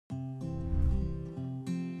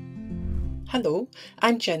Hello,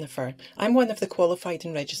 I'm Jennifer. I'm one of the qualified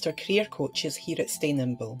and registered career coaches here at Stay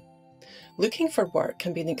Nimble. Looking for work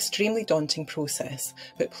can be an extremely daunting process,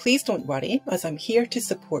 but please don't worry, as I'm here to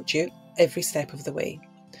support you every step of the way.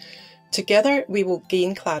 Together, we will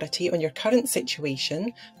gain clarity on your current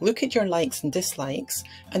situation, look at your likes and dislikes,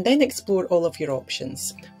 and then explore all of your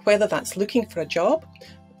options, whether that's looking for a job,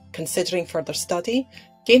 considering further study,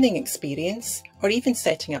 gaining experience, or even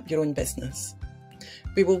setting up your own business.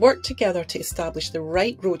 We will work together to establish the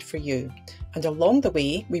right road for you, and along the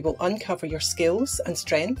way we will uncover your skills and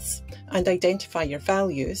strengths and identify your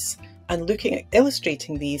values and looking at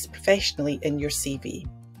illustrating these professionally in your CV.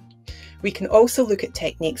 We can also look at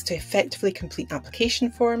techniques to effectively complete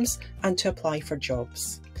application forms and to apply for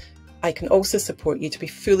jobs. I can also support you to be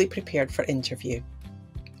fully prepared for interview.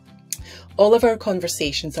 All of our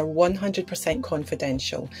conversations are 100%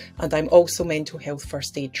 confidential, and I'm also mental health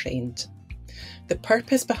first aid trained. The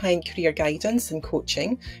purpose behind career guidance and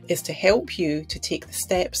coaching is to help you to take the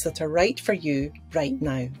steps that are right for you right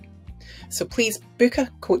now. So please book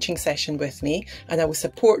a coaching session with me and I will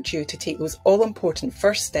support you to take those all-important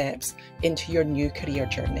first steps into your new career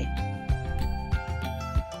journey.